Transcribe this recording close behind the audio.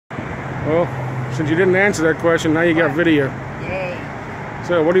Well, since you didn't answer that question, now you got video. Yay.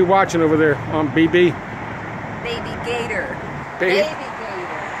 So, what are you watching over there on BB? Baby gator. Baby gator.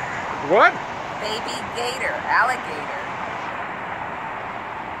 What? Baby gator. Alligator.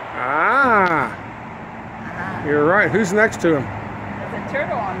 Ah. You're right. Who's next to him? There's a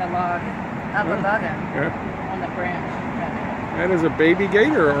turtle on the log. Up above him. Yeah. On the branch. That is a baby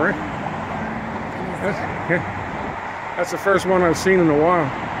gator, all right. Yeah. That's the first one I've seen in a while.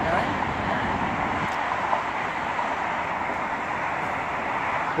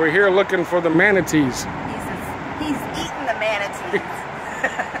 Really? We're here looking for the manatees. He's eating the manatees.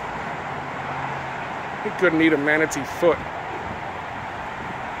 He couldn't eat a manatee foot.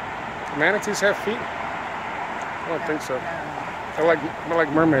 Manatees have feet? I don't think so. They're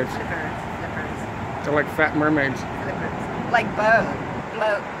like mermaids. Flippers. They're like fat mermaids. Flippers. Like Bo.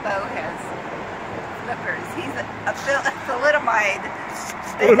 Bo has flippers. He's a thalidomide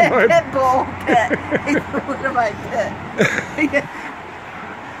pit bull pet. He's a thalidomide pit.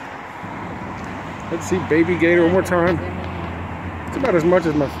 Let's see baby gator one more time. It's about as much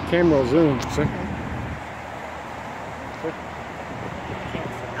as my camera will zoom. See?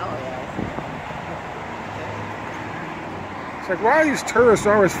 It's like, why are these tourists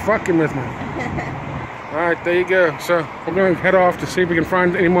always fucking with me? Alright, there you go. So we're going to head off to see if we can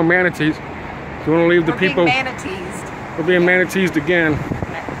find any more manatees. If you want to leave the people... We're being manateesed. We're being manateesed again.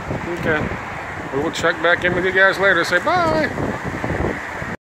 Okay. We will check back in with you guys later. Say bye.